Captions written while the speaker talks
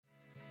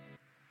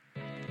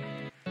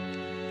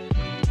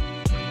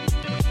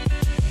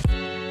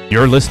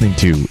You're listening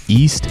to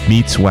East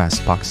Meets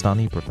West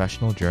Pakistani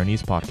Professional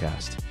Journeys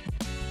podcast.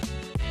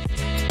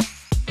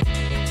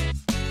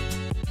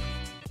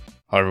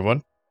 Hi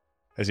everyone.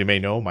 As you may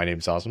know, my name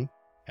is Azam,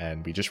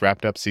 and we just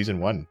wrapped up season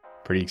 1.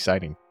 Pretty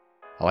exciting.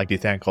 I'd like to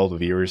thank all the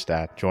viewers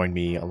that joined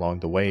me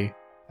along the way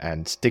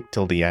and stick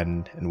till the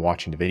end in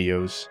watching the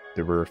videos.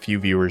 There were a few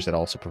viewers that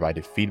also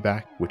provided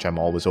feedback, which I'm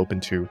always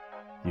open to.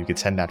 You could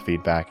send that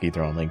feedback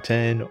either on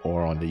LinkedIn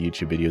or on the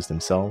YouTube videos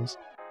themselves.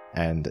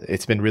 And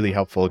it's been really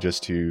helpful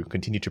just to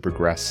continue to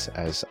progress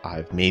as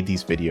I've made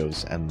these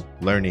videos and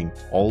learning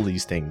all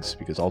these things,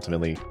 because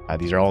ultimately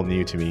these are all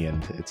new to me,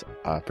 and it's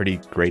a pretty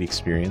great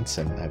experience,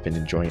 and I've been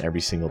enjoying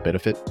every single bit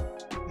of it,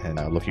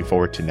 and looking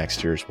forward to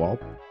next year as well.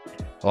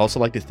 I'd also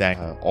like to thank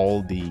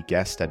all the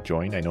guests that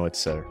joined. I know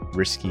it's a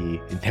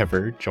risky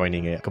endeavor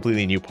joining a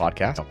completely new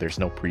podcast. There's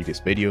no previous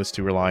videos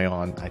to rely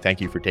on. I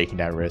thank you for taking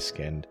that risk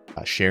and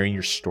sharing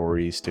your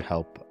stories to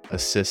help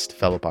assist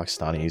fellow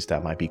Pakistanis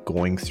that might be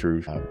going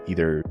through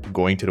either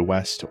going to the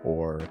West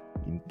or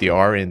they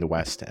are in the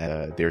West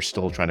and they're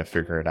still trying to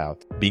figure it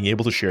out. Being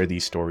able to share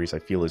these stories, I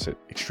feel, is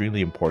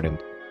extremely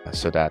important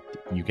so that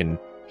you can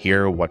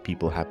hear what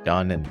people have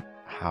done and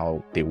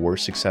how they were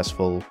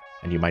successful,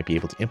 and you might be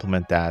able to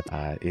implement that.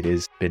 It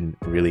has been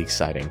really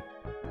exciting,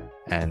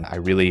 and I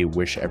really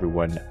wish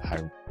everyone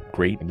a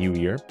great new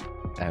year.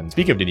 And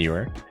speaking of the new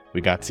year,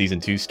 we got season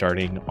 2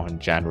 starting on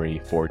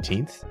January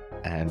 14th,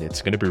 and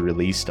it's going to be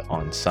released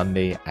on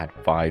Sunday at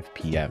 5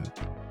 p.m.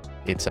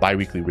 It's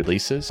bi-weekly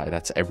releases.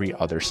 That's every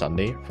other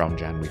Sunday from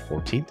January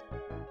 14th.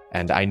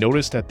 And I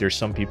noticed that there's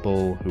some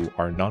people who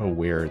are not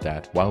aware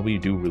that while we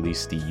do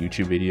release the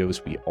YouTube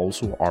videos, we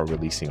also are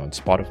releasing on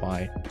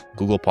Spotify,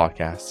 Google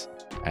Podcasts,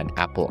 and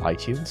Apple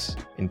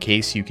iTunes. In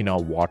case you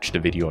cannot watch the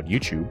video on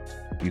YouTube,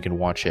 you can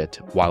watch it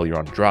while you're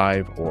on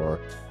drive or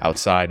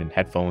outside in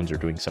headphones or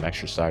doing some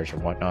exercise or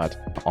whatnot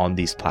on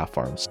these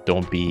platforms.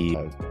 Don't be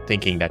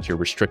thinking that you're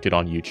restricted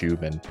on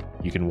YouTube and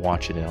you can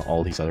watch it in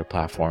all these other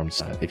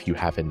platforms if you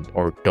haven't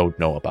or don't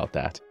know about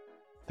that.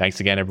 Thanks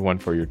again, everyone,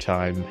 for your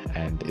time,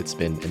 and it's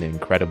been an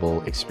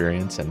incredible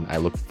experience, and I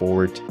look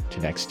forward to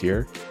next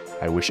year.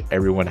 I wish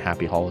everyone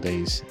happy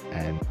holidays,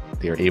 and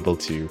they are able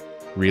to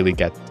really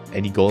get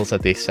any goals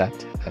that they set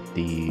at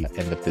the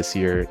end of this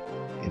year,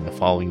 in the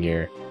following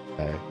year.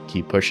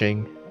 Keep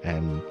pushing,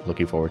 and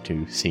looking forward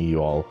to seeing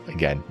you all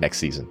again next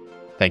season.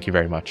 Thank you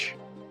very much.